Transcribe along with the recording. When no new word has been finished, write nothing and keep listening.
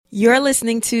You're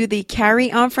listening to the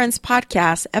Carry On Friends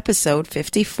podcast, episode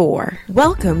 54.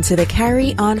 Welcome to the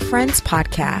Carry On Friends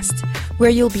podcast, where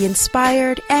you'll be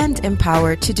inspired and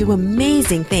empowered to do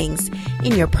amazing things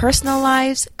in your personal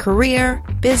lives, career,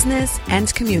 business,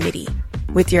 and community.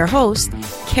 With your host,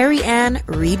 Carrie Ann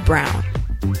Reed Brown.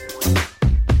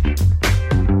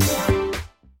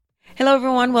 Hello,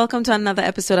 everyone. Welcome to another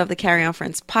episode of the Carry On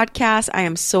Friends podcast. I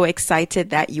am so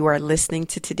excited that you are listening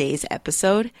to today's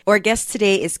episode. Our guest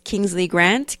today is Kingsley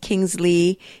Grant.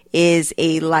 Kingsley is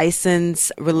a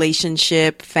licensed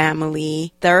relationship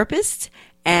family therapist,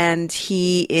 and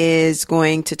he is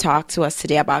going to talk to us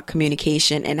today about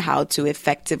communication and how to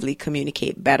effectively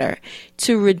communicate better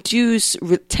to reduce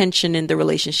tension in the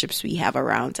relationships we have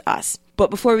around us. But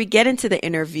before we get into the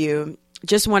interview,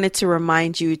 just wanted to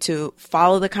remind you to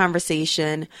follow the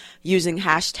conversation using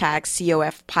hashtag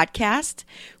COF podcast.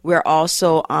 We're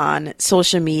also on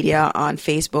social media on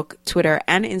Facebook, Twitter,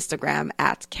 and Instagram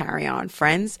at Carry On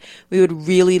Friends. We would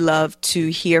really love to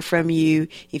hear from you.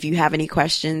 If you have any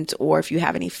questions or if you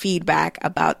have any feedback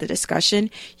about the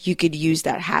discussion, you could use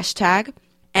that hashtag.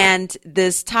 And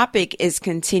this topic is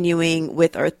continuing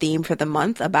with our theme for the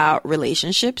month about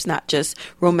relationships, not just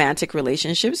romantic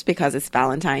relationships because it's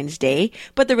Valentine's Day,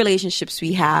 but the relationships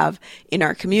we have in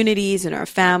our communities, in our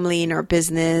family, in our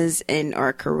business, in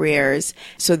our careers.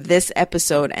 So this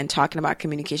episode and talking about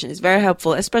communication is very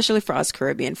helpful, especially for us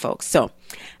Caribbean folks. So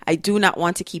I do not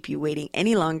want to keep you waiting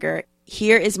any longer.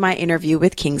 Here is my interview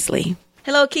with Kingsley.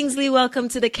 Hello, Kingsley. Welcome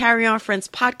to the Carry On Friends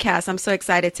podcast. I'm so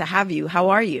excited to have you. How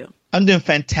are you? I'm doing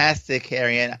fantastic,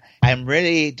 Carrie. I'm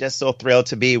really just so thrilled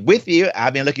to be with you.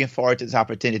 I've been looking forward to this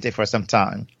opportunity for some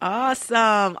time.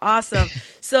 Awesome.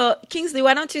 So, Kingsley,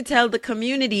 why don't you tell the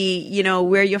community,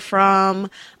 where you're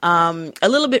from, a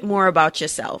little bit more about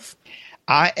yourself?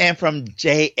 I am from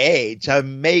Jamaica.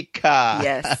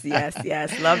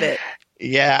 Yes. Love it.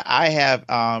 Yeah,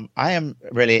 I am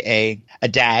really a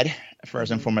dad,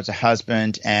 first and foremost, a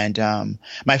husband, and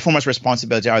my foremost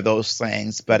responsibility are those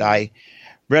things. But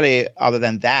really, other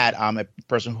than that, I'm a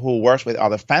person who works with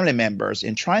other family members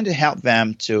in trying to help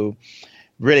them to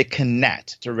really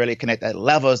connect at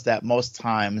levels that most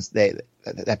times that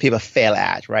people fail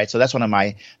at, right? So that's one of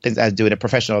my things I do at a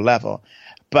professional level.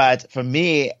 But for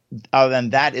me, other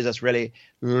than that, is just really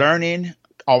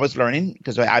always learning,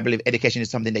 because I believe education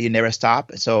is something that you never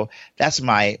stop. So that's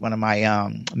one of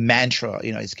my mantra,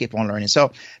 is keep on learning.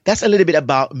 So that's a little bit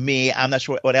about me. I'm not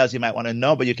sure what else you might want to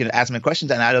know, but you can ask me questions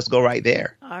and I'll just go right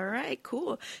there. All right,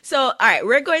 cool. So, all right,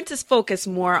 we're going to focus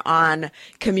more on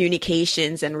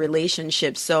communications and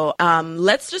relationships. So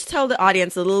let's just tell the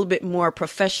audience a little bit more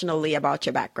professionally about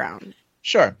your background.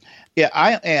 Sure. Yeah,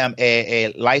 I am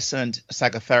a licensed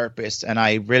psychotherapist, and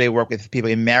I really work with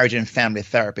people in marriage and family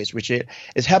therapies, which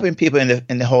is helping people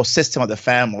in the whole system of the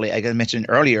family, like I mentioned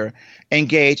earlier,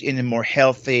 engage in a more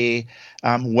healthy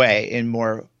way, in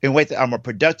ways that are more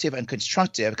productive and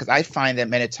constructive. Because I find that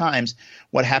many times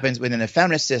what happens within the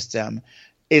family system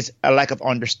is a lack of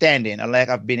understanding, a lack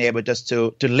of being able just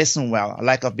to listen well, a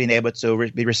lack of being able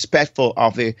to be respectful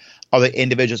of the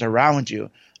individuals around you.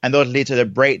 And those lead to the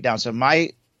breakdown. So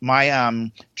my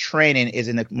training is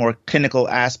in the more clinical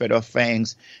aspect of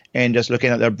things, and just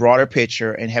looking at the broader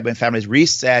picture and helping families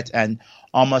reset and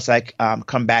almost like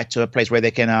come back to a place where they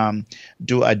can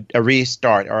do a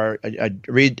restart or a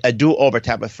do-over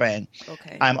type of thing.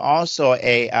 Okay. I'm also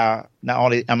a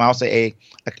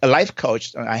life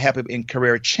coach. I help people in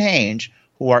career change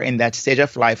who are in that stage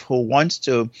of life, who wants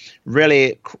to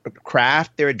really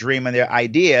craft their dream and their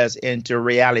ideas into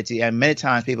reality. And many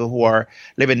times people who are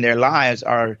living their lives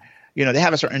are, they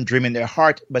have a certain dream in their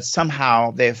heart, but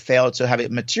somehow they fail to have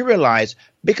it materialize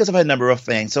because of a number of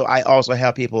things. So I also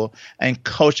help people and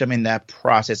coach them in that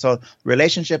process. So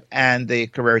relationship and the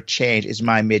career change is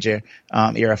my major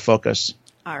area of focus.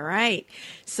 All right.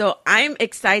 So I'm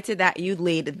excited that you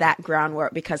laid that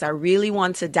groundwork, because I really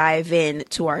want to dive in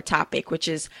to our topic, which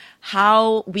is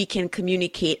how we can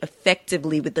communicate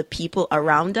effectively with the people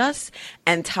around us,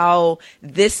 and how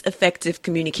this effective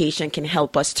communication can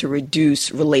help us to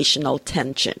reduce relational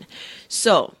tension.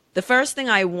 So the first thing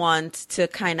I want to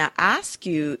kind of ask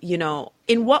you,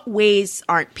 in what ways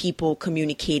aren't people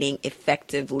communicating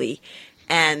effectively?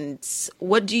 And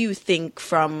what do you think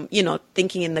from,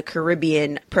 thinking in the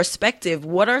Caribbean perspective,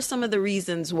 what are some of the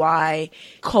reasons why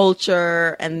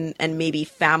culture and maybe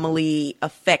family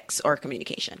affects our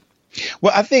communication?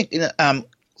 Well, I think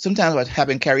sometimes what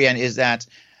happens, Carrie Ann, is that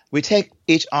we take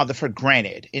each other for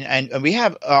granted. And we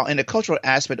have, in the cultural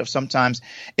aspect of sometimes,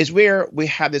 is where we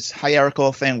have this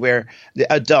hierarchical thing where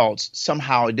the adults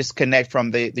somehow disconnect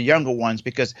from the younger ones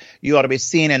because you ought to be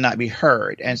seen and not be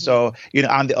heard. And so,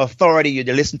 I'm the authority. You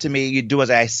listen to me. You do as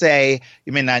I say.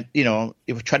 You may not, if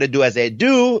you try to do as they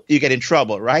do, you get in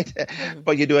trouble, right?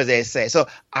 But you do as they say. So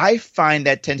I find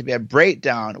that tend to be a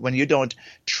breakdown when you don't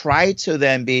try to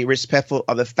then be respectful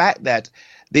of the fact that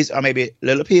these are maybe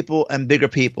little people and bigger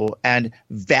people and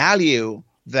value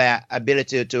that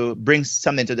ability to bring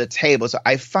something to the table. So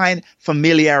I find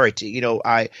familiarity, you're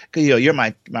my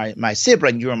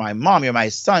sibling, you're my mom, you're my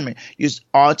son. You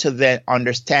ought to then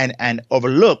understand and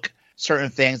overlook certain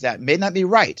things that may not be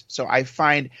right. So I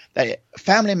find that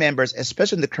family members,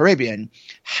 especially in the Caribbean,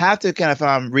 have to kind of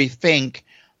rethink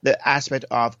the aspect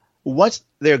of what's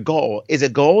their goal. Is a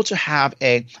goal to have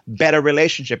a better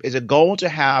relationship? Is a goal to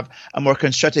have a more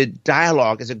constructive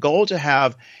dialogue? Is a goal to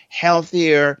have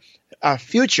healthier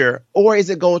future? Or is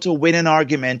it goal to win an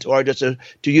argument or just to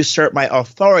usurp my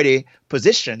authority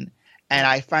position? And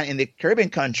I find in the Caribbean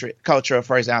culture,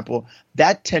 for example,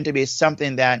 that tend to be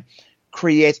something that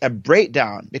creates a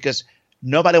breakdown because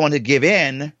nobody wants to give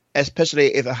in,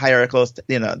 especially if a hierarchical,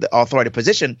 the authority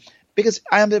position, because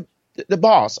I am the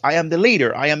boss, I am the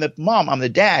leader, I am the mom, I'm the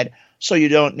dad, so you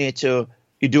don't need to,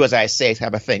 you do as I say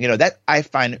type of thing. That I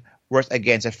find works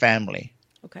against a family.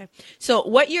 Okay. So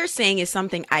what you're saying is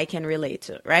something I can relate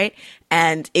to, right?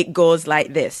 And it goes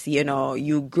like this,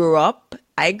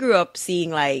 I grew up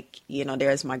seeing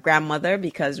there's my grandmother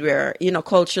because we're,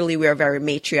 culturally we're very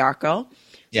matriarchal.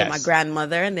 So Yes. my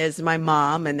grandmother and there's my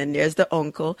mom and then there's the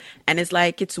uncle and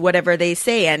it's whatever they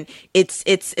say. And it's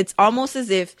almost as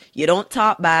if you don't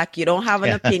talk back. You don't have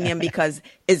an opinion because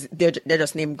they're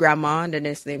just named grandma and then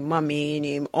it's named mommy,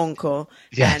 named uncle.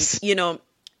 Yes. And,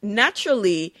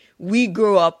 naturally we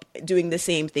grew up doing the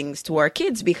same things to our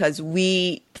kids because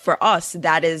for us,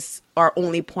 that is our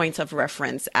only point of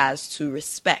reference as to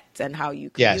respect and how you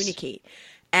communicate. Yes.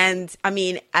 And I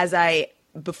mean,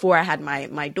 before I had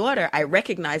my daughter, I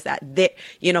recognized that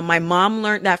my mom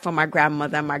learned that from my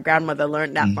grandmother. My grandmother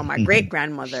learned that from my great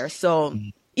grandmother. So,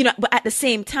 but at the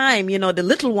same time, the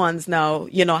little ones now,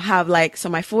 have so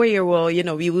my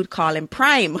 4-year-old, we would call him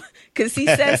Prime because he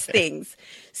says things.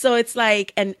 So it's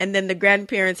like, and then the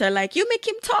grandparents are like, you make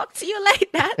him talk to you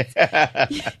like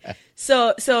that.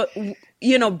 So,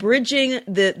 bridging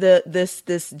this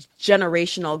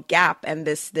generational gap and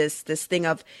this thing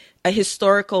of a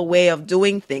historical way of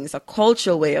doing things, a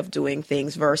cultural way of doing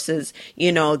things versus,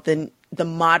 the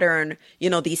modern,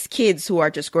 these kids who are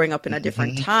just growing up in a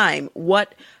different time.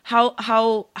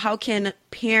 How can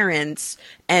parents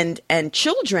and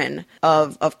children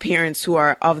of parents who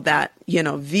are of that,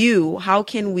 view, how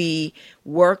can we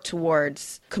work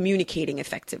towards communicating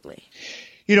effectively?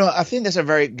 I think that's a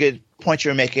very good point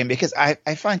you're making because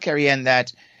I find, Carrie Ann,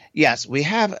 that yes, we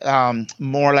have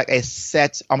more like a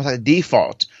set, almost like a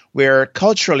default, where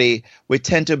culturally we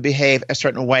tend to behave a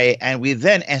certain way and we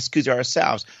then excuse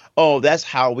ourselves. Oh, that's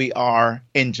how we are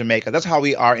in Jamaica. That's how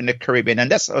we are in the Caribbean. And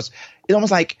it's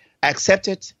almost like accept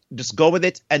it, just go with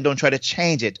it and don't try to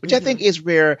change it, which I think is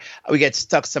where we get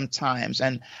stuck sometimes.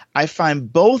 And I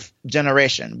find both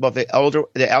generation, both the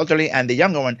elderly and the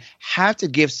younger one, have to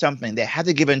give something. They have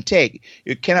to give and take.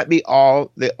 You cannot be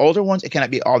all the older ones. It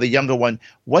cannot be all the younger one.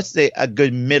 What's a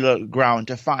good middle ground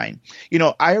to find?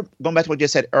 Going back to what you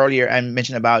said earlier and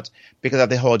mentioned about because of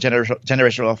the whole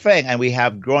generational thing, and we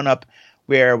have grown up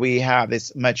where we have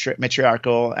this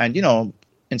matriarchal and,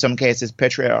 in some cases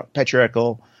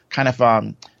patriarchal kind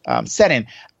of setting.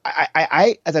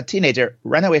 I, as a teenager,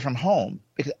 ran away from home.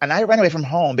 And I ran away from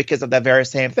home because of that very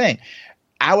same thing.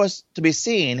 I was to be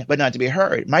seen, but not to be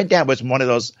heard. My dad was one of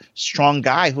those strong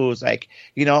guy who was like,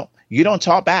 you don't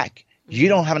talk back. You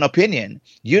don't have an opinion.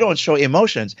 You don't show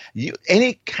emotions.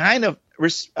 Any kind of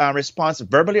response,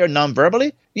 verbally or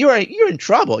non-verbally, you're in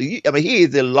trouble. He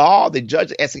is the law, the judge,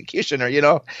 the executioner.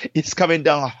 It's coming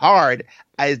down hard.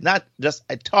 It's not just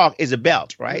a talk; it's a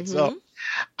belt, right? So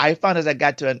I found as I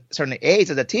got to a certain age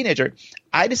as a teenager,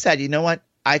 I decided, you know what?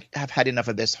 I have had enough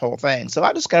of this whole thing. So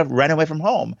I just kind of ran away from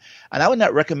home. And I would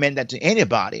not recommend that to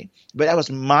anybody, but that was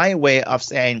my way of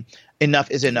saying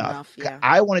enough is enough. Yeah.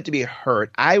 I wanted to be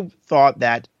heard. I thought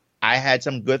that I had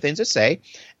some good things to say,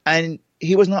 and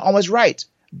he was not always right.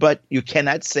 But you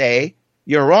cannot say,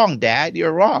 you're wrong, Dad,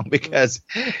 you're wrong, because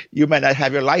you might not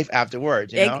have your life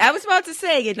afterwards. I was about to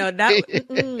say,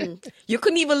 that you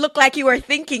couldn't even look like you were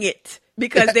thinking it.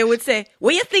 Because they would say,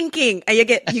 what are you thinking? And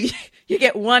you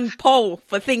get one poll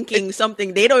for thinking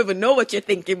something. They don't even know what you're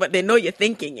thinking, but they know you're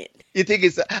thinking it. You think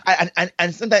it's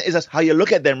and sometimes it's just how you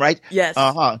look at them, right? Yes.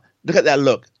 Look at that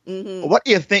look. What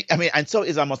do you think? I mean, and so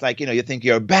it's almost like, you think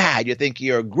you're bad, you think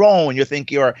you're grown,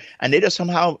 and they just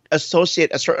somehow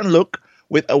associate a certain look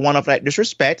with a one of like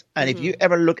disrespect. And if you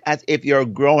ever look as if you're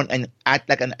grown and act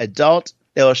like an adult,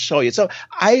 they'll show you. So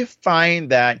I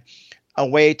find that a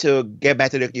way to get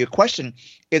back to your question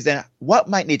is that what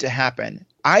might need to happen.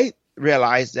 I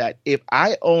realize that if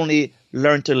I only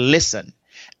learn to listen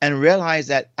and realize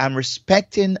that I'm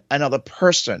respecting another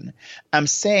person, I'm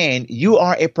saying you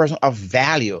are a person of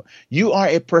value. You are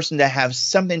a person that has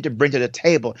something to bring to the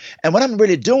table. And what I'm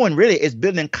really doing is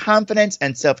building confidence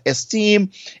and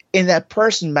self-esteem in that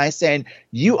person by saying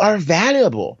you are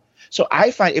valuable. So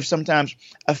I find if sometimes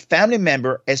a family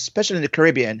member, especially in the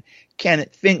Caribbean, can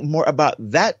think more about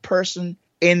that person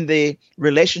in the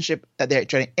relationship that they're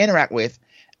trying to interact with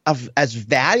as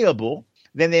valuable,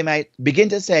 then they might begin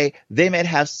to say they might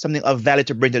have something of value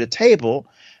to bring to the table.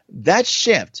 That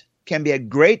shift can be a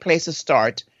great place to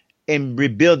start in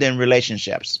rebuilding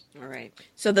relationships. All right.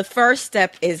 So the first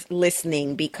step is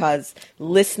listening, because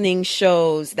listening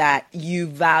shows that you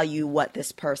value what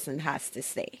this person has to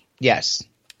say. Yes.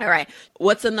 All right.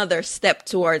 What's another step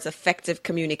towards effective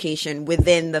communication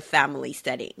within the family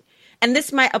setting? And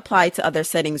this might apply to other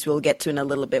settings we'll get to in a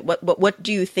little bit. What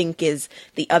do you think is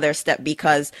the other step?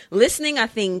 Because listening, I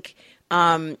think,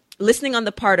 listening on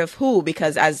the part of who?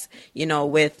 Because as you know,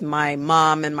 with my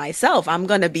mom and myself, I'm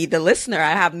going to be the listener.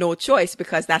 I have no choice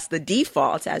because that's the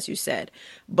default, as you said.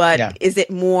 But is it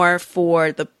more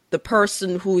for the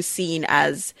person who's seen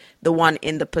as the one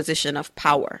in the position of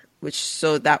power,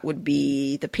 so that would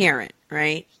be the parent,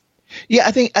 right? Yeah,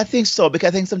 I think so, because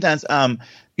I think sometimes,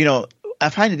 I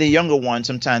find that the younger ones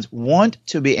sometimes want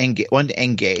to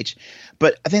engage,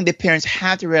 but I think the parents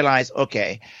have to realize,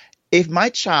 okay, if my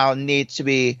child needs to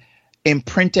be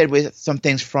imprinted with some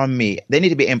things from me, they need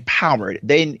to be empowered.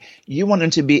 You want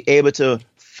them to be able to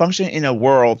function in a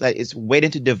world that is waiting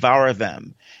to devour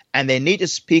them, and they need to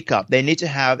speak up. They need to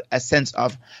have a sense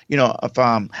of, I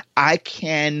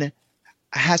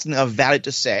have something of value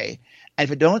to say. And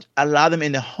if you don't allow them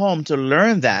in the home to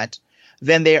learn that,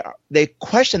 then they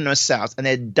question themselves and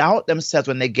they doubt themselves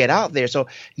when they get out there. So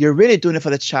you're really doing it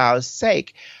for the child's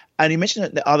sake. And you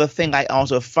mentioned the other thing I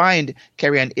also find,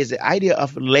 Carrie-Ann, is the idea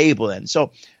of labeling.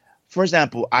 So, for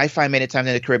example, I find many times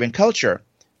in the Caribbean culture,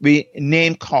 we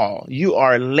name call. You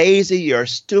are lazy, you're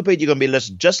stupid, you're going to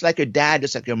be just like your dad,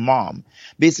 just like your mom.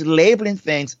 Because labeling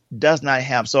things does not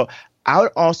help. So I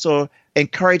would also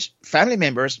encourage family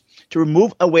members to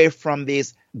move away from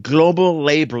this global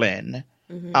labeling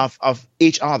of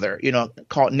each other,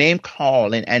 name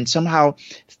calling, and somehow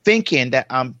thinking that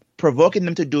I'm provoking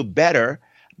them to do better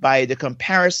by the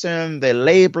comparison, the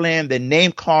labeling, the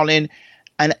name calling,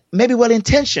 and maybe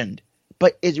well-intentioned,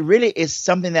 but it really is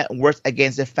something that works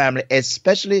against the family,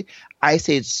 especially I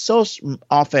see it so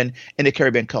often in the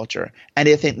Caribbean culture, and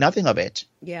they think nothing of it.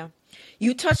 Yeah.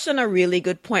 You touched on a really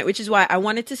good point, which is why I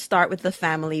wanted to start with the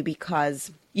family,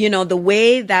 because the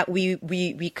way that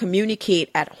we communicate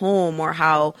at home, or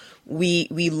how we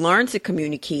learn to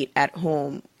communicate at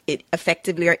home, it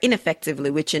effectively or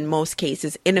ineffectively, which in most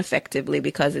cases ineffectively,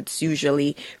 because it's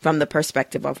usually from the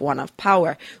perspective of one of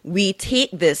power. We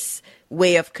take this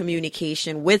way of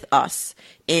communication with us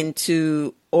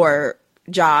into our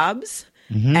jobs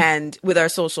and with our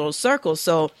social circles.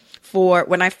 So for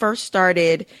when I first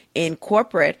started in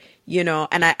corporate,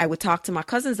 and I would talk to my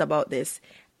cousins about this,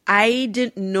 I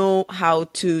didn't know how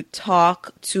to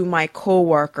talk to my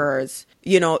coworkers.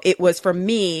 It was, for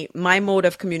me, my mode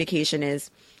of communication is,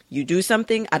 you do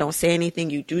something, I don't say anything.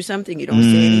 You do something, you don't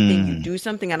say anything. You do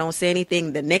something, I don't say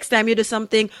anything. The next time you do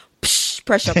something,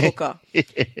 pressure cooker.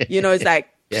 It's like,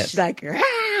 yes. like,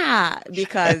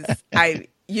 because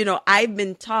I've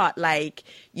been taught,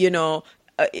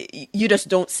 you just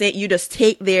don't say, you just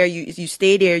take there, you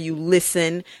stay there, you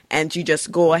listen, and you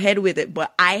just go ahead with it.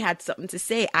 But I had something to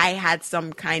say. I had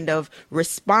some kind of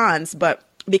response, but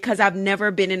because I've never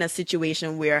been in a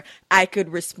situation where I could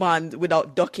respond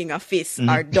without ducking a fist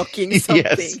or ducking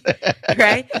something,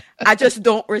 right? I just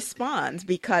don't respond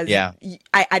because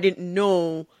I didn't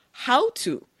know how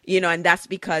to, and that's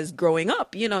because growing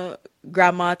up,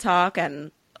 grandma talk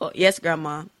and, oh, yes,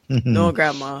 grandma, no,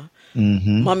 grandma.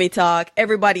 Mommy talk,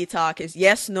 everybody talk is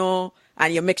yes, no,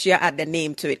 and you make sure you add the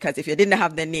name to it, because if you didn't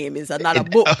have the name, it's another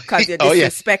book, because you're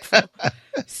disrespectful.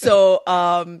 So,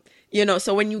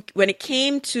 so when it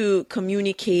came to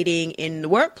communicating in the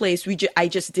workplace, I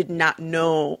just did not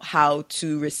know how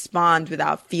to respond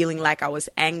without feeling like I was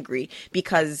angry,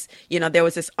 because, there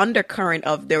was this undercurrent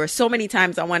of, there were so many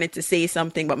times I wanted to say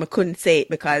something, but I couldn't say it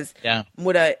because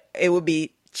it would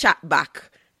be chat back.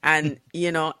 And,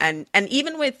 and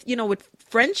even with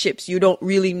friendships, you don't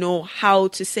really know how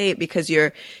to say it because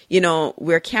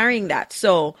we're carrying that.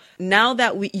 So now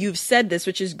that you've said this,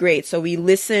 which is great. So we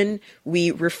listen,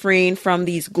 we refrain from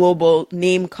these global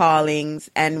name callings,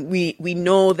 and we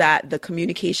know that the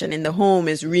communication in the home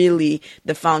is really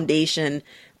the foundation,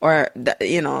 or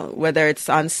whether it's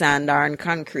on sand or on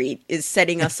concrete, is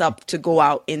setting us up to go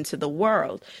out into the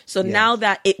world. So now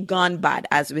that it gone bad,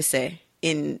 as we say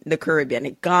in the Caribbean,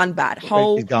 it gone bad.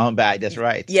 It's gone bad. That's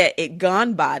right. Yeah, it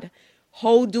gone bad.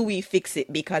 How do we fix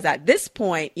it? Because at this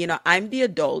point, I'm the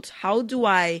adult. How do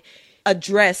I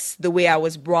address the way I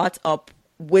was brought up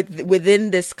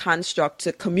within this construct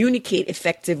to communicate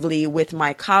effectively with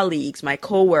my colleagues, my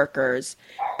coworkers,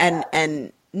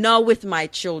 and now with my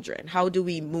children? How do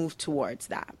we move towards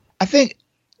that? I think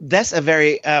that's a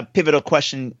very pivotal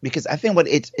question, because I think what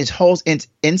it holds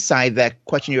inside that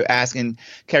question you're asking,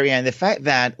 Carrie Ann, the fact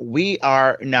that we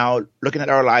are now looking at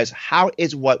our lives, how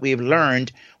is what we've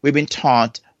learned, we've been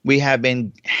taught, we have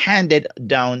been handed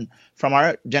down from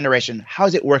our generation, how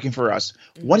is it working for us?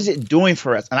 Mm-hmm. What is it doing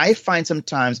for us? And I find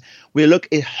sometimes we look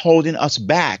at holding us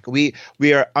back. We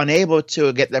are unable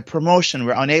to get the promotion.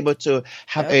 We're unable to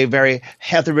have a very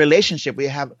healthy relationship.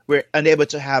 We're unable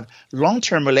to have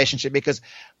long-term relationship, because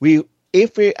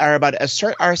if we are about to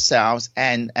assert ourselves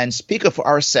and speak up for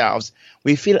ourselves,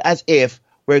 we feel as if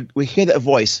we hear that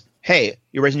voice. Hey,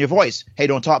 you're raising your voice. Hey,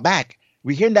 don't talk back.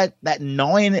 We hear that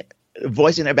gnawing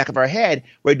voice in the back of our head.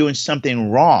 We're doing something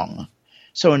wrong.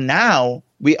 So now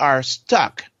we are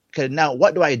stuck. Because now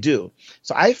what do I do?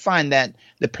 So I find that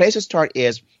the place to start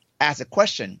is ask a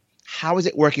question. How is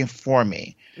it working for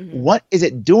me? Mm-hmm. What is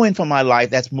it doing for my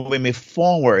life that's moving me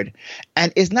forward?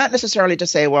 And it's not necessarily to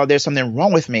say, well, there's something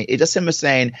wrong with me. It's just simply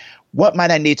saying, what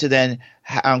might I need to then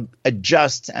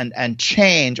adjust and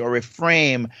change or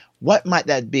reframe? What might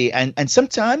that be? And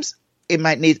sometimes it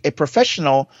might need a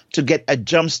professional to get a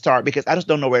jump start, because I just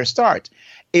don't know where to start.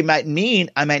 It might mean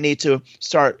I might need to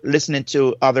start listening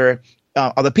to other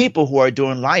people who are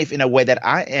doing life in a way that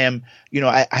I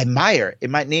admire. It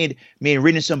might need me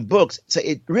reading some books. So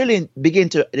it really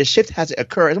the shift has to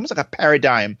occur. It's almost like a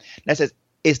paradigm that says,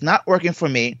 it's not working for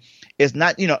me. It's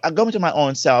not, I'm going to my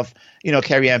own self,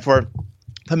 Carrie Ann, for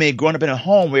me, growing up in a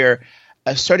home where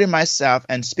asserting myself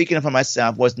and speaking up for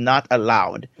myself was not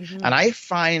allowed. Mm-hmm. And I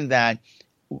find that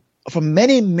for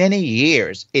many, many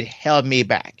years, it held me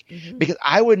back, mm-hmm. because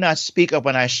I would not speak up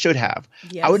when I should have.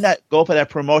 Yes. I would not go for that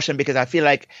promotion because I feel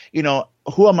like,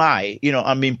 who am I?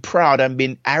 I'm being proud, I'm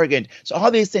being arrogant. So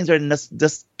all these things are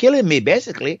just killing me,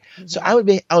 basically. Mm-hmm. So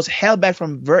I was held back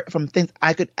from things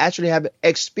I could actually have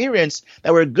experienced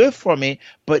that were good for me.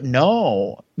 But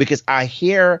no, because I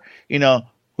hear,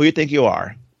 who you think you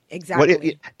are.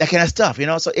 Exactly. That kind of stuff,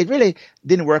 So it really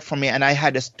didn't work for me. And I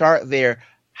had to start there.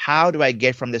 How do I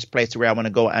get from this place to where I want to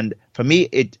go? And for me,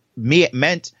 it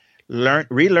meant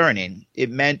relearning. It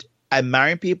meant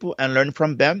admiring people and learning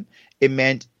from them. It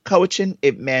meant coaching.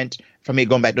 It meant for me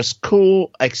going back to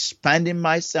school, expanding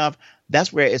myself.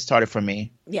 That's where it started for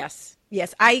me. Yes.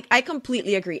 Yes, I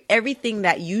completely agree. Everything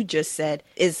that you just said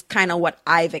is kind of what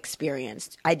I've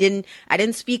experienced. I didn't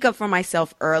speak up for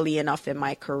myself early enough in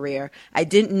my career. I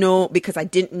didn't know, because I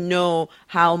didn't know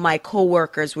how my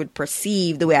coworkers would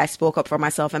perceive the way I spoke up for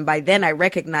myself. And by then I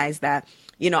recognized that,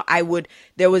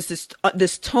 there was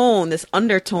this tone, this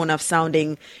undertone of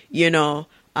sounding,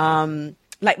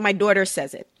 like my daughter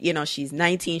says it, she's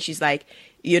 19. She's like,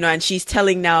 and she's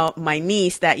telling now my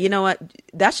niece that,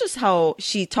 that's just how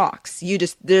she talks.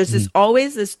 There's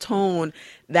always this tone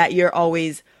that you're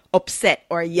always upset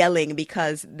or yelling,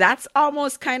 because that's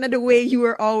almost kind of the way you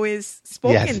were always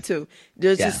spoken to.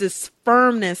 There's just this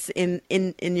firmness in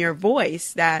your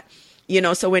voice that,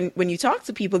 so when you talk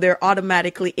to people, they're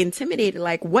automatically intimidated.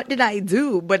 Like, what did I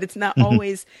do? But it's not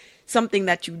always something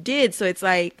that you did. So it's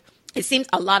like, it seems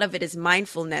a lot of it is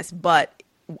mindfulness, but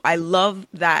I love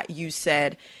that you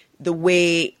said the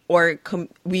way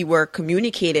we were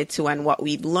communicated to and what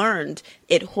we've learned,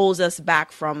 it holds us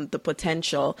back from the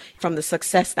potential, from the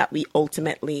success that we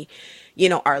ultimately,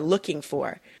 are looking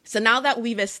for. So now that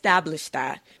we've established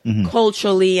that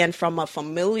culturally and from a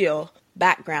familial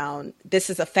background, this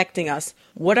is affecting us.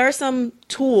 What are some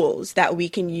tools that we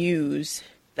can use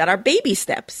that are baby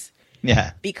steps?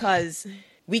 Yeah. Because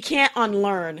we can't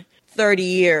unlearn 30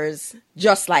 years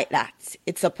just like that.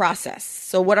 It's a process.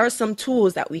 So what are some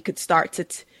tools that we could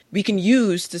we can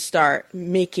use to start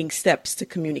making steps to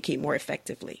communicate more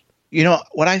effectively?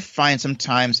 What I find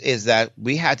sometimes is that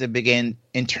we have to begin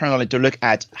internally to look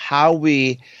at how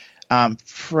we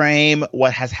frame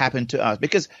what has happened to us,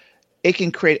 because it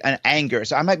can create an anger.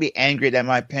 So I might be angry that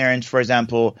my parents, for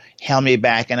example, held me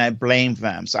back and I blame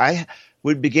them. So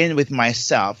would begin with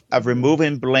myself of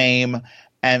removing blame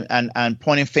and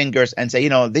pointing fingers and say,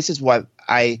 this is what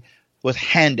I was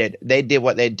handed. They did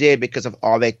what they did because of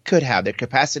all they could have. Their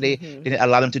capacity didn't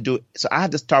allow them to do. So I have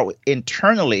to start with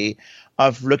internally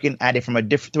of looking at it through a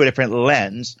different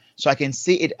lens, so I can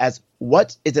see it as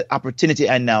what is the opportunity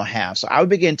I now have. So I would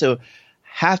begin to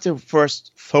have to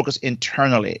first focus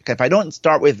internally. Because if I don't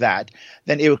start with that,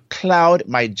 then it will cloud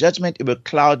my judgment. It will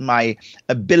cloud my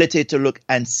ability to look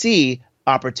and see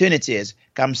opportunities.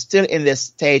 I'm still in this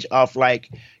stage of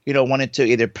wanting to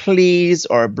either please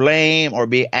or blame or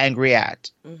be angry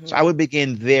at. So I would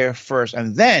begin there first.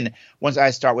 And then once I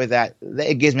start with that,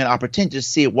 it gives me an opportunity to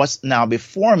see what's now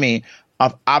before me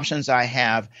of options I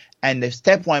have. And the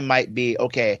step one might be,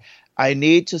 okay, I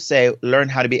need to learn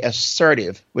how to be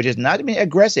assertive, which is not to be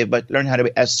aggressive, but learn how to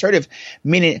be assertive,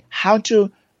 meaning how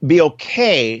to be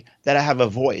okay that I have a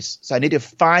voice. So I need to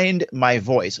find my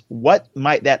voice. What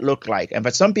might that look like? And for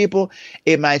some people,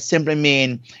 it might simply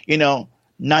mean,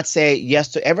 not say yes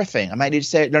to everything. I might need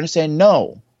to learn to say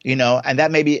no, and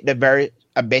that may be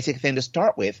a basic thing to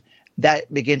start with.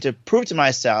 That begin to prove to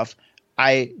myself,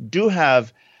 I do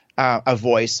have a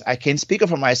voice. I can speak up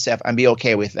for myself and be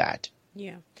okay with that.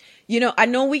 Yeah. I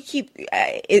know we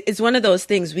it's one of those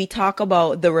things we talk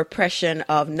about the repression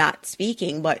of not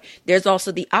speaking, but there's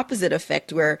also the opposite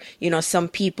effect where, some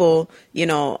people,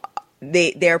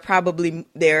 they're probably,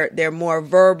 they're more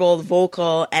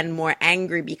vocal and more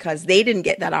angry because they didn't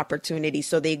get that opportunity.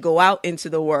 So they go out into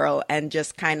the world and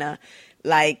just kind of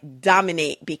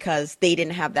dominate because they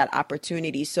didn't have that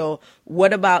opportunity. So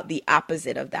what about the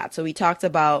opposite of that? So we talked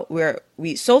about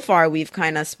so far we've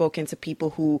kind of spoken to people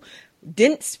who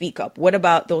didn't speak up. What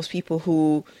about those people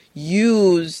who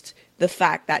used the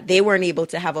fact that they weren't able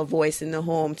to have a voice in the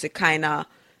home to kind of,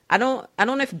 I don't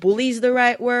know if bully is the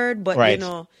right word, but right.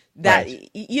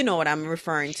 You know what I'm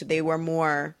referring to. They were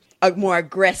more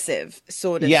aggressive,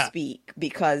 so to speak,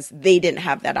 because they didn't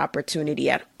have that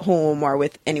opportunity at home or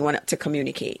with anyone to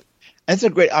communicate. That's a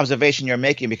great observation you're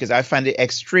making, because I find the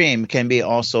extreme can be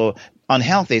also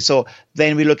unhealthy. So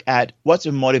then we look at what's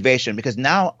the motivation, because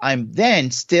now I'm then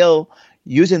still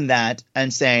using that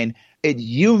and saying,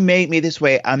 you made me this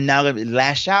way, I'm now going to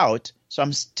lash out. So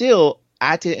I'm still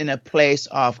acting in a place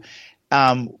of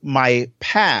my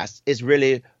past is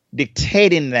really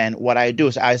dictating then what I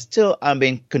do. So I still am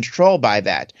being controlled by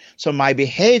that. So my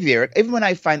behavior, even when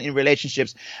I find in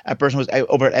relationships a person who's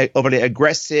overly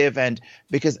aggressive, and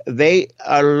because they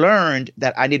learned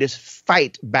that I need to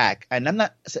fight back, and I'm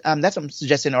not that's what I'm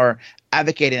suggesting or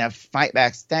advocating a fight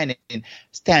back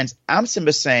stance. I'm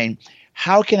simply saying,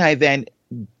 how can I then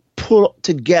pull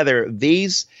together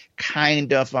these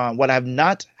kind of what I've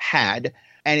not had,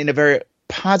 and in a very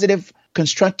positive,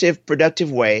 constructive,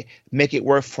 productive way, make it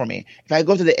work for me. If I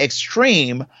go to the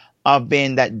extreme of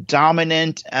being that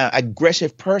dominant,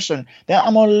 aggressive person, then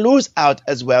I'm going to lose out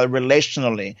as well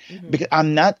relationally, because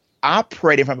I'm not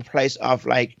operating from a place of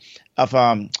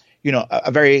a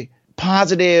very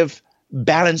positive,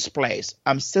 balanced place.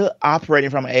 I'm still operating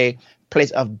from a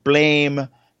place of blame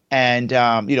and,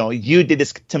 you did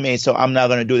this to me, so I'm not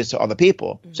going to do this to other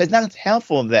people. So it's not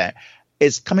helpful there.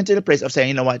 It's coming to the place of saying,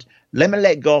 you know what, let me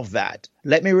let go of that.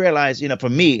 Let me realize, for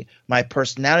me, my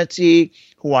personality,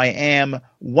 who I am,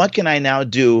 what can I now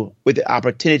do with the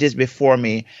opportunities before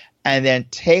me? And then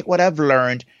take what I've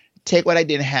learned, take what I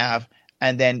didn't have,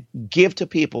 and then give to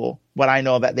people what I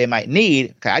know that they might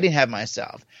need, because I didn't have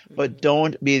myself. But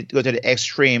don't go to the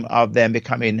extreme of them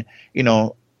becoming,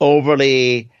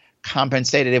 overly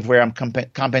compensative, where I'm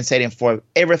compensating for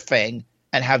everything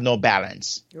and have no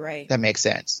balance. Right. That makes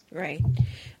sense. Right.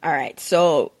 All right.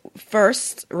 So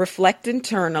first, reflect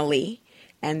internally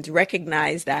and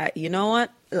recognize that, you know what?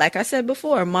 Like I said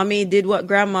before, mommy did what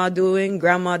grandma doing.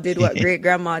 Grandma did what great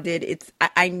grandma did.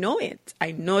 I know it.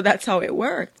 I know that's how it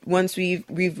worked. Once we've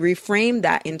reframed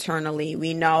that internally,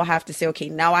 we now have to say, okay,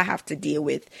 now I have to deal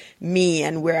with me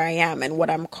and where I am and what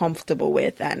I'm comfortable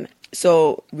with. And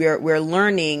so we're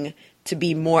learning to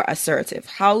be more assertive.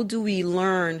 How do we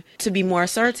learn to be more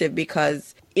assertive?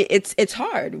 Because it's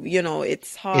hard.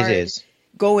 It's hard. It is.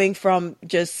 Going from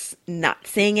just not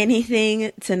saying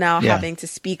anything to now having to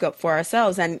speak up for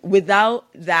ourselves. And without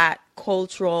that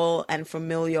cultural and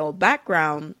familial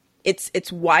background,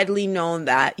 it's widely known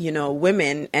that,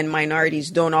 women and minorities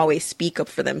don't always speak up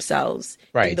for themselves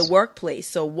in the workplace.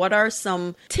 So what are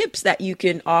some tips that you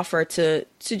can offer to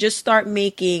just start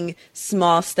making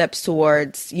small steps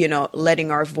towards,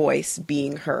 letting our voice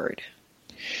being heard?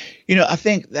 I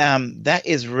think that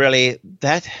is really,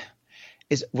 that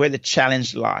is where the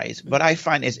challenge lies. But I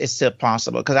find it's still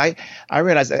possible because I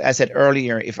realize, as I said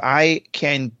earlier, if I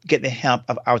can get the help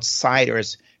of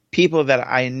outsiders, people that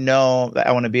I know that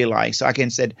I want to be like, so I can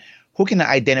say, who can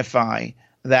I identify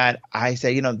that I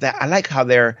say, that I like how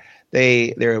they're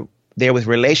with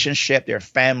relationship, their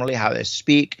family, how they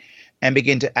speak, and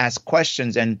begin to ask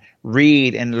questions and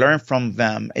read and learn from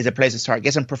them is a place to start.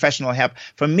 Get some professional help.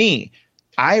 For me,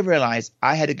 I realized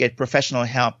I had to get professional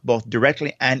help both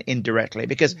directly and indirectly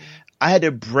because I had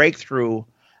to break through,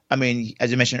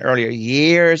 as you mentioned earlier,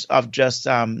 years of just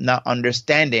not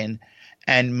understanding,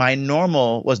 and my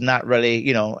normal was not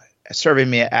really, serving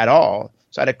me at all.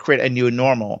 So I had to create a new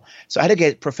normal. So I had to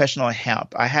get professional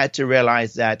help. I had to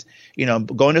realize that,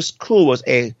 going to school was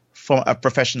a form of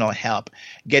professional help.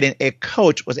 Getting a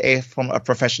coach was a form of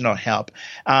professional help.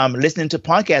 Listening to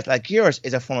podcasts like yours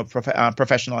is a form of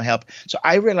professional help. So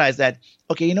I realized that,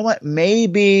 okay, you know what?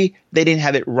 Maybe they didn't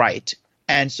have it right.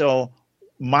 And so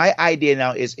my idea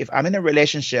now is, if I'm in a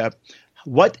relationship,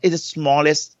 what is the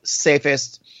smallest,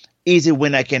 safest, easy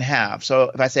win I can have?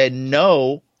 So if I say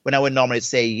no when I would normally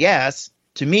say yes,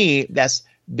 to me, that's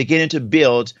beginning to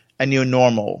build a new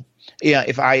normal.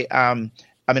 If I'm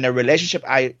in a relationship,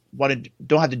 I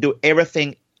don't have to do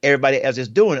everything everybody else is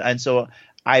doing. And so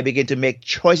I begin to make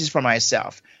choices for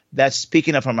myself. That's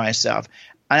speaking up for myself.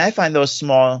 And I find those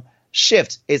small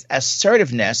shifts is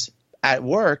assertiveness at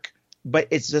work, but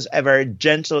it's just a very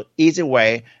gentle, easy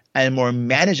way and more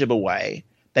manageable way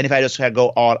than if I just go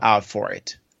all out for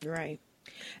it. Right.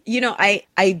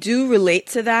 I do relate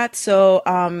to that.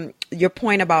 So your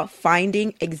point about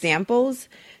finding examples.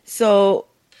 So,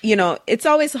 it's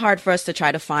always hard for us to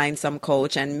try to find some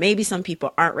coach, and maybe some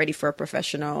people aren't ready for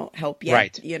professional help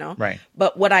yet, right. Right.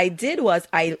 But what I did was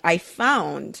I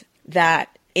found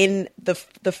that in the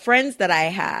friends that I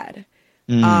had,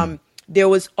 there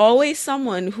was always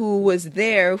someone who was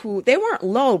there who they weren't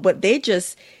low, but they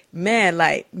just,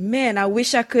 I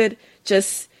wish I could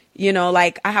just,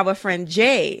 like I have a friend,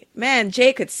 Jay. Man,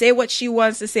 Jay could say what she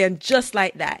wants to say and just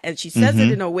like that. And she says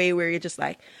it in a way where you're just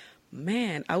like,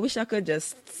 man, I wish I could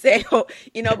just say, but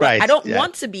I don't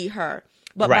want to be her.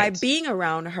 But by being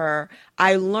around her,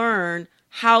 I learn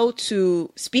how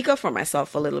to speak up for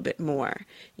myself a little bit more.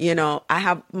 I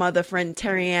have my other friend,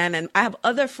 Terry Ann, and I have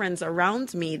other friends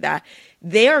around me that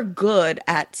they are good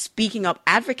at speaking up,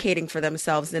 advocating for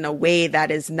themselves in a way that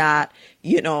is not,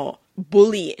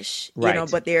 bullyish,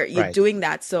 but you're doing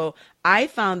that. So I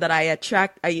found that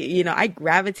I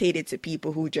gravitated to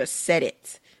people who just said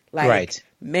it.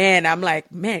 Man, I'm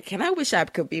like, man, I wish I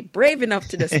could be brave enough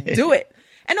to just do it.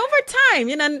 And over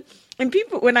time, and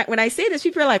people, when I say this,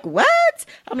 people are like, what?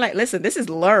 I'm like, listen, this is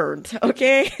learned.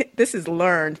 Okay. This is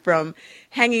learned from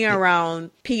hanging around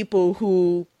people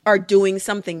who are doing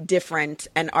something different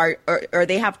and or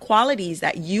they have qualities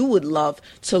that you would love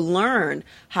to learn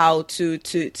how to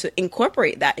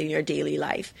incorporate that in your daily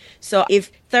life. So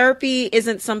if therapy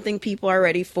isn't something people are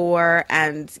ready for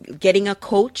and getting a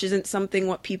coach isn't something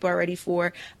what people are ready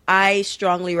for, I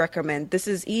strongly recommend this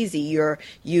is easy.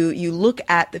 You look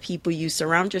at the people you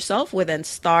surround yourself with and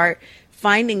start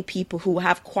finding people who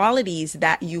have qualities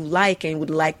that you like and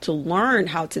would like to learn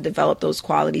how to develop those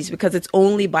qualities, because it's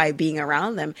only by being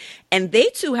around them. And they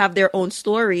too have their own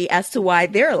story as to why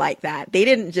they're like that. They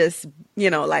didn't just,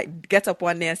 get up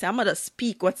one day and say, I'm going to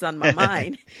speak what's on my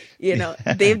mind.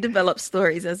 They've developed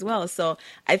stories as well. So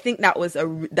I think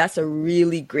that's a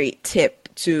really great tip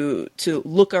to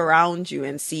look around you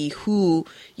and see who,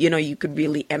 you could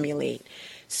really emulate.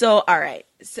 So, all right.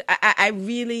 So I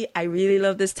really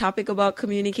love this topic about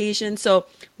communication. So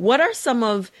what are some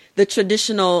of the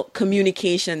traditional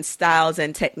communication styles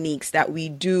and techniques that we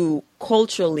do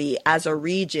culturally as a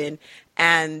region,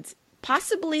 and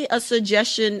possibly a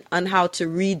suggestion on how to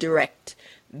redirect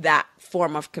that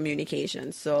form of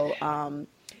communication? So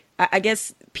I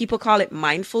guess people call it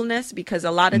mindfulness, because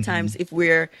a lot of times if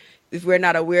we're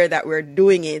not aware that we're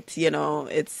doing it,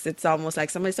 it's almost like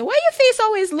somebody said, why your face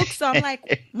always looks so? I'm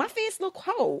like, my face look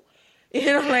how?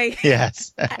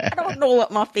 Yes. I don't know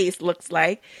what my face looks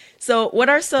like. So what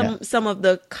are some of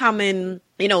the common,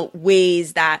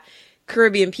 ways that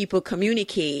Caribbean people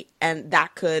communicate and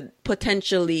that could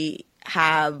potentially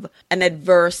have an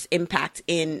adverse impact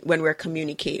when we're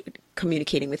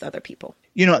communicating with other people?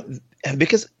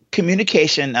 Because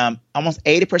communication, almost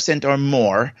 80% or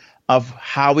more of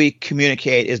how we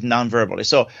communicate is nonverbally.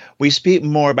 So we speak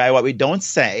more by what we don't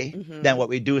say than what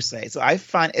we do say. So I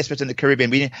find, especially in the Caribbean,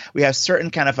 we have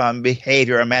certain kind of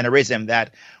behavior or mannerism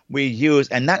that we use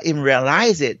and not even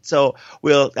realize it. So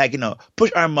we'll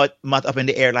push our mouth up in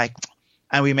the air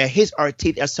and we may hit our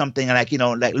teeth or something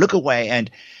and look away.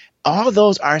 all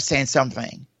those are saying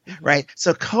something, right?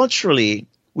 So culturally,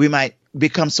 we might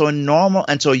become so normal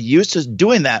and so used to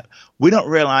doing that, we don't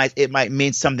realize it might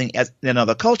mean something as in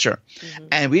another culture.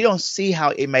 And we don't see how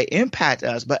it may impact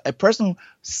us. But a person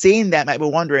seeing that might be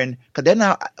wondering, because they're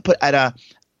now put at a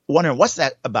wondering, what's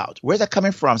that about? Where's that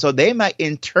coming from? So they might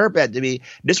interpret to be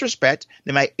disrespect.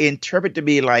 They might interpret to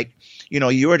be like,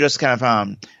 you're just kind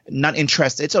of not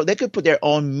interested. So they could put their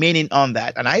own meaning on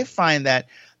that. And I find that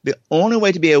the only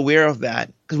way to be aware of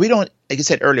that, because we don't, like you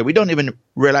said earlier, we don't even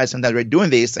realize sometimes we're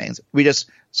doing these things. We just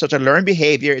such a learned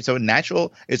behavior. It's so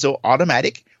natural. It's so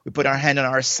automatic. We put our hand on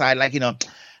our side, like,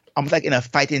 almost like in a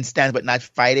fighting stance, but not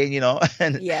fighting,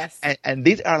 And, Yes. And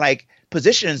these are like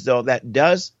positions, though, that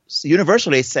does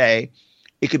universally say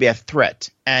it could be a threat.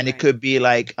 And It could be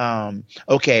like,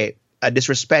 okay, a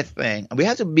disrespect thing. And we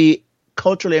have to be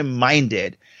culturally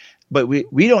minded, but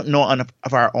we don't know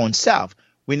of our own self.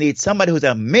 We need somebody who's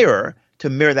a mirror to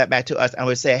mirror that back to us, and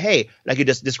we say, hey, like you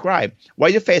just described, why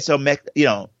is your face so, why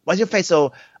is your face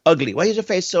so ugly? Why are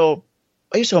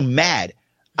you so mad?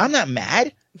 I'm not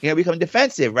mad. We become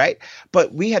defensive, right?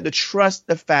 But we have to trust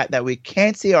the fact that we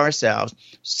can't see ourselves.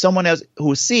 Someone else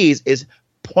who sees is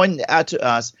pointing out to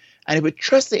us. And if we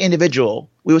trust the individual,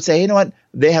 we would say, you know what?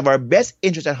 They have our best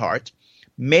interest at heart.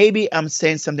 Maybe I'm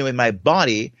saying something with my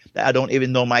body that I don't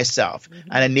even know myself.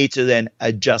 And I need to then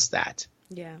adjust that.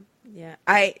 Yeah.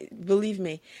 Believe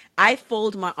me, I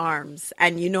fold my arms,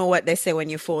 and you know what they say when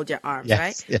you fold your arms, Yes.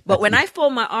 right? Yeah. But when I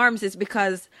fold my arms, it's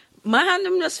because my hand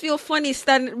them just feel funny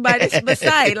standing by this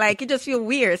beside, like it just feel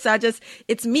weird. So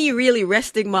it's me really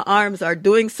resting my arms or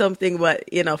doing something, but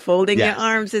folding your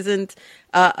arms isn't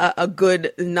a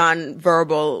good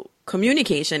non-verbal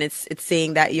communication. It's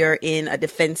saying that you're in a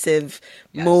defensive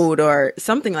mode or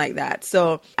something like that.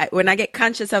 So when I get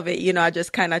conscious of it, I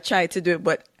just kind of try to do it,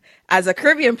 but as a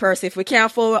Caribbean person, if we can't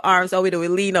fold our arms, all we do, we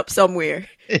lean up somewhere,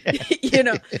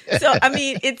 So, I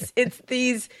mean, it's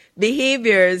these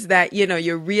behaviors that,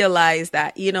 you realize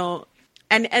that,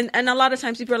 and a lot of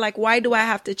times people are like, why do I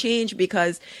have to change?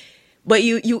 But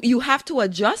you have to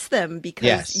adjust them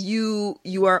because you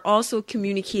are also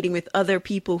communicating with other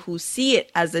people who see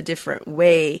it as a different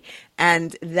way.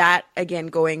 And that, again,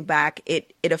 going back,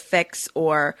 it affects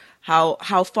or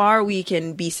how far we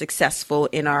can be successful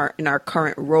in our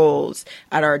current roles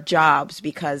at our jobs,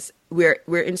 because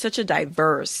we're in such a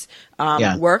diverse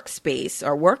workspace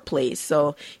or workplace.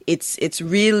 So it's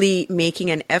really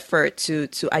making an effort to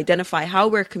identify how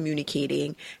we're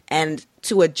communicating and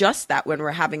to adjust that when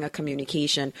we're having a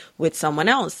communication with someone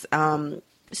else.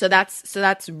 So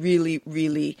that's really,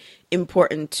 really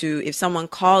important to, if someone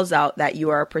calls out that you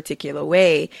are a particular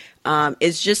way,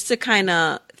 is just to kind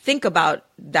of think about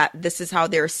that this is how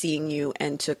they're seeing you,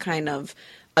 and to kind of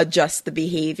adjust the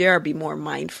behavior or be more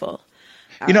mindful.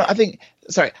 I think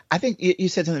you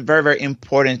said something very, very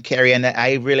important, Carrie, and that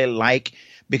I really like,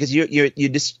 because you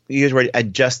just use the word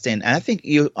adjusting. And I think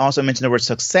you also mentioned the word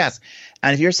success.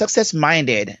 And if you're success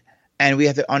minded, and we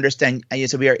have to understand,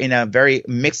 so we are in a very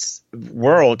mixed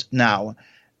world now.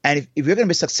 And if we're going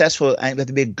to be successful, and we have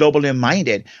to be globally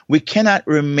minded, we cannot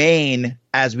remain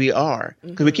as we are,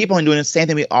 because we keep on doing the same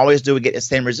thing we always do. We get the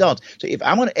same results. So if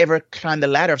I want to ever climb the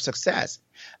ladder of success,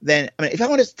 then, if I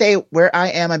want to stay where I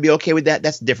am and be okay with that,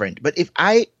 that's different. But if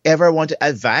I ever want to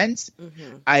advance,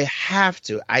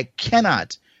 I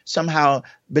cannot somehow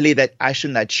believe that I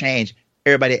should not change.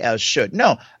 Everybody else should.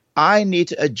 No, I need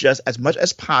to adjust as much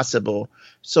as possible.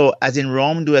 So as in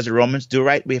Rome, do as the Romans do,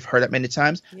 right? We've heard that many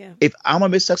times. Yeah. If I'm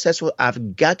going to be successful,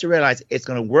 I've got to realize it's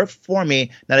going to work for me,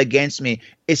 not against me.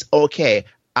 It's okay.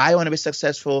 I want to be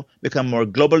successful, become more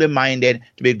globally minded.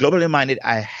 To be globally minded,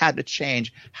 I had to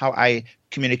change how I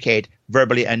communicate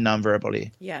verbally and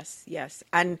non-verbally. Yes.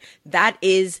 And that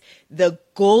is the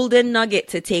golden nugget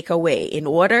to take away. In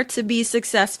order to be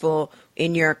successful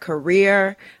in your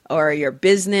career or your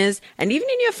business, and even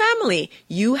in your family,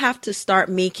 you have to start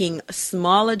making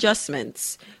small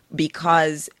adjustments,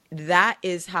 because that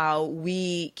is how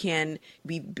we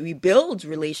build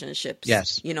relationships.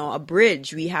 Yes. A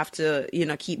bridge. We have to,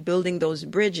 keep building those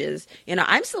bridges.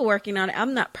 I'm still working on it.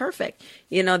 I'm not perfect.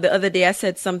 The other day I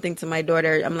said something to my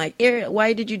daughter. I'm like, Erin,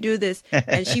 why did you do this?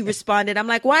 And she responded, I'm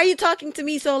like, why are you talking to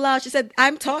me so loud? She said,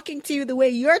 I'm talking to you the way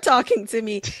you're talking to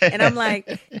me. And I'm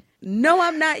like, no,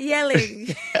 I'm not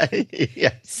yelling.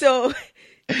 Yes. So,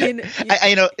 I'm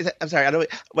sorry. I don't.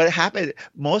 What happened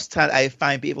most times, I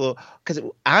find people, because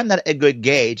I'm not a good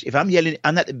gauge. If I'm yelling,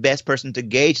 I'm not the best person to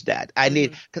gauge that.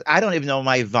 Because I don't even know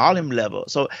my volume level.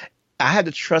 So I have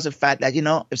to trust the fact that,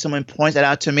 if someone points that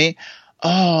out to me,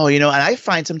 Oh, and I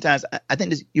find sometimes, I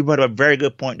think you brought up a very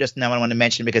good point just now I want to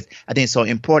mention because I think it's so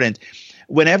important.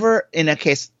 Whenever in a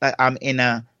case, I'm in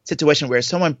a situation where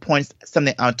someone points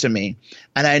something out to me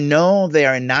and I know they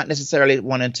are not necessarily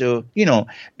wanting to,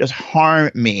 just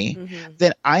harm me,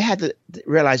 then I had to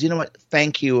realize, you know what,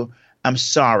 thank you, I'm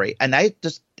sorry. And I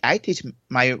teach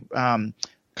my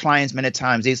clients many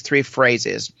times these three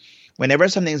phrases. Whenever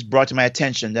something is brought to my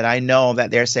attention that I know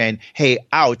that they're saying, hey,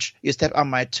 ouch, you stepped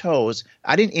on my toes.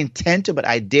 I didn't intend to, but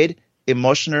I did,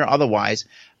 emotional or otherwise.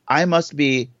 I must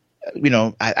be,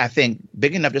 I think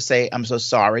big enough to say, I'm so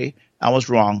sorry. I was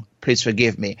wrong. Please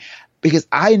forgive me. Because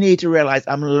I need to realize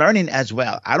I'm learning as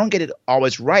well. I don't get it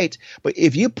always right. But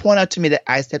if you point out to me that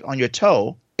I stepped on your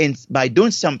toe by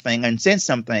doing something and saying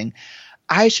something,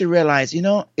 I should realize,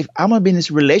 if I'm going to be in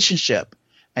this relationship,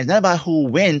 and it's not about who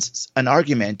wins an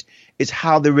argument, it's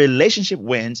how the relationship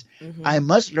wins. I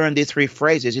must learn these three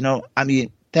phrases.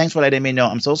 Thanks for letting me know.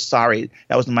 I'm so sorry.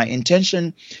 That wasn't my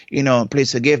intention.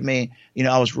 Please forgive me.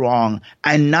 I was wrong.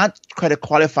 And not try to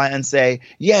qualify and say,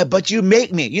 yeah, but you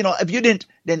make me. If you didn't,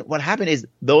 then what happened is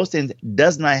those things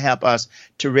does not help us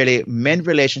to really mend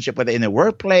relationship, whether in the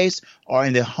workplace or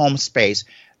in the home space.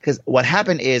 Because what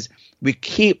happened is we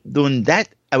keep doing that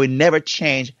and we never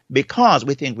change because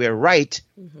we think we're right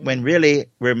when really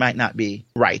we might not be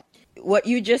right. What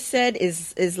you just said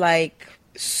is like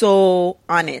so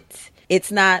on it.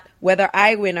 It's not whether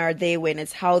I win or they win.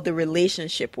 It's how the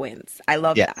relationship wins. I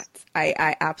love that.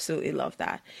 I absolutely love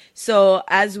that. So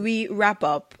as we wrap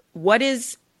up, what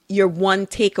is your one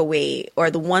takeaway or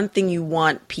the one thing you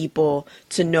want people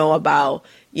to know about,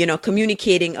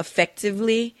 communicating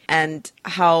effectively and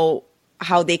how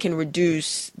they can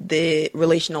reduce the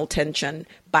relational tension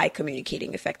by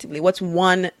communicating effectively? What's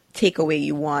one takeaway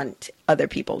you want other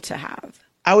people to have?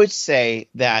 I would say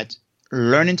that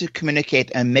learning to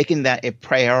communicate and making that a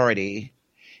priority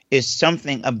is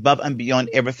something above and beyond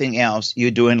everything else you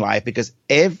do in life, because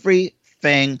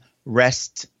everything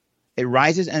it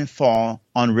rises and falls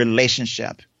on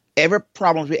relationship. Every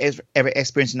problem we ever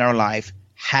experience in our life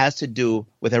has to do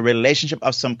with a relationship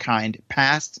of some kind,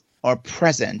 past or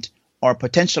present, or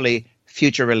potentially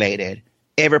future related.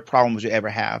 Every problem you ever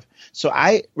have. So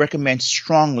I recommend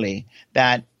strongly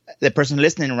that the person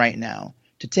listening right now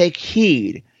to take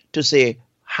heed to say,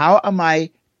 how am I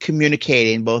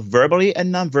communicating both verbally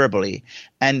and non-verbally,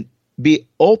 and be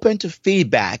open to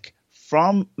feedback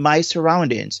from my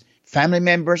surroundings, family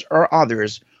members or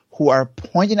others who are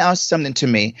pointing out something to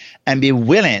me, and be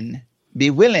willing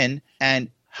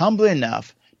and humble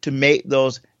enough to make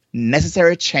those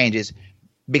necessary changes,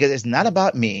 because it's not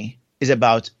about me, it's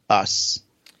about us.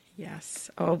 Yes.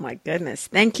 Oh my goodness.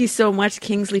 Thank you so much,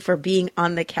 Kingsley, for being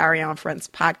on the Carry On Friends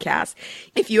podcast.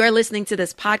 If you are listening to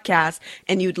this podcast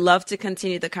and you'd love to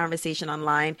continue the conversation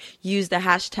online, use the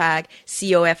hashtag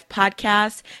COF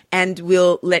podcast, and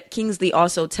we'll let Kingsley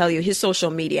also tell you his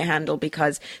social media handle,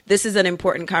 because this is an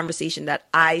important conversation that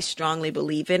I strongly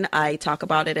believe in. I talk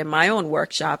about it in my own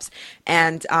workshops,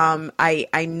 and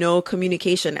I know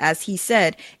communication, as he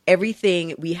said,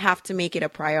 everything, we have to make it a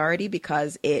priority,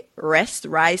 because it rests,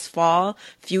 rise, fall,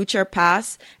 future,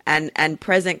 past, and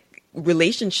present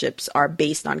relationships are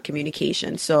based on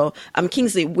communication. So,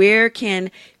 Kingsley, where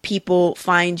can people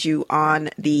find you on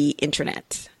the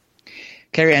internet?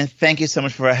 Carrie Ann, thank you so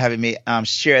much for having me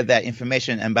share that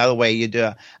information. And by the way, you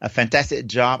do a fantastic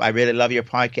job. I really love your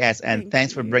podcast. And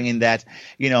thanks for bringing that,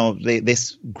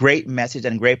 this great message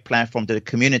and great platform to the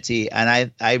community.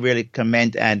 And I really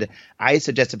commend, and I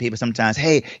suggest to people sometimes,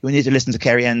 hey, you need to listen to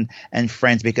Carrie Ann and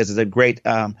Friends, because it's a great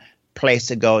place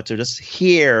to go to just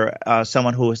hear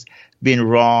someone who's been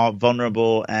raw,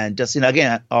 vulnerable, and just,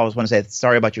 again, I always want to say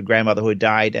sorry about your grandmother who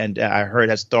died, and I heard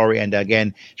that story, and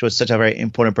again, she was such a very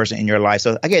important person in your life.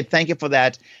 So again, thank you for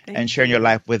that and sharing your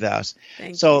life with us.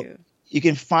 Thank you. You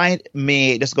can find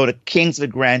me, just go to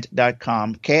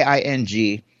kingsleygrant.com,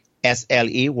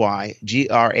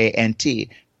 KINGSLEYGRANT,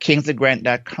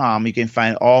 kingsleygrant.com. You can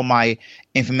find all my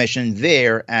information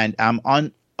there, and I'm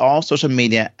on all social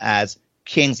media as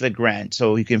Kingsley Grant.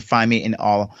 So you can find me in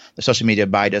all the social media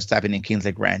by just typing in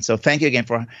Kingsley Grant. So thank you again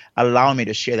for allowing me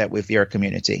to share that with your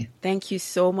community. Thank you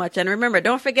so much. And remember,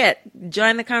 don't forget,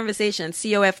 join the conversation.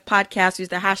 COF podcast, use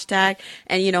the hashtag.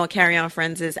 And Carry On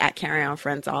Friends is at Carry On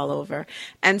Friends all over.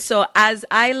 And so, as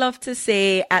I love to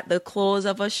say at the close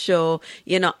of a show,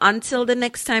 until the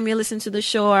next time you listen to the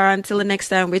show, or until the next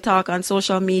time we talk on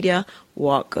social media,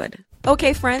 walk good.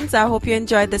 Okay, friends, I hope you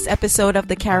enjoyed this episode of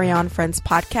the Carry On Friends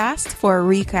podcast. For a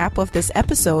recap of this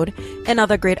episode and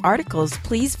other great articles,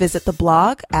 please visit the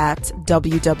blog at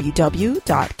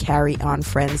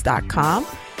www.carryonfriends.com.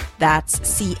 That's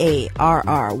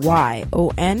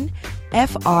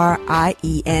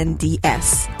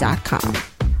CarryonFriends.com.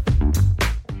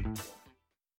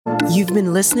 You've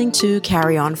been listening to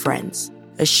Carry On Friends,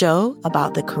 a show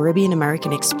about the Caribbean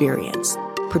American experience,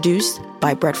 produced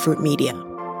by Breadfruit Media.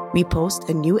 We post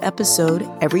a new episode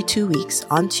every 2 weeks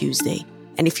on Tuesday.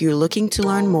 And if you're looking to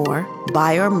learn more,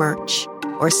 buy our merch,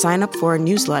 or sign up for a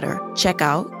newsletter, check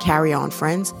out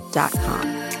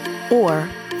CarryOnFriends.com. Or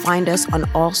find us on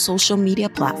all social media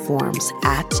platforms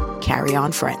at Carry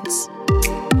On Friends.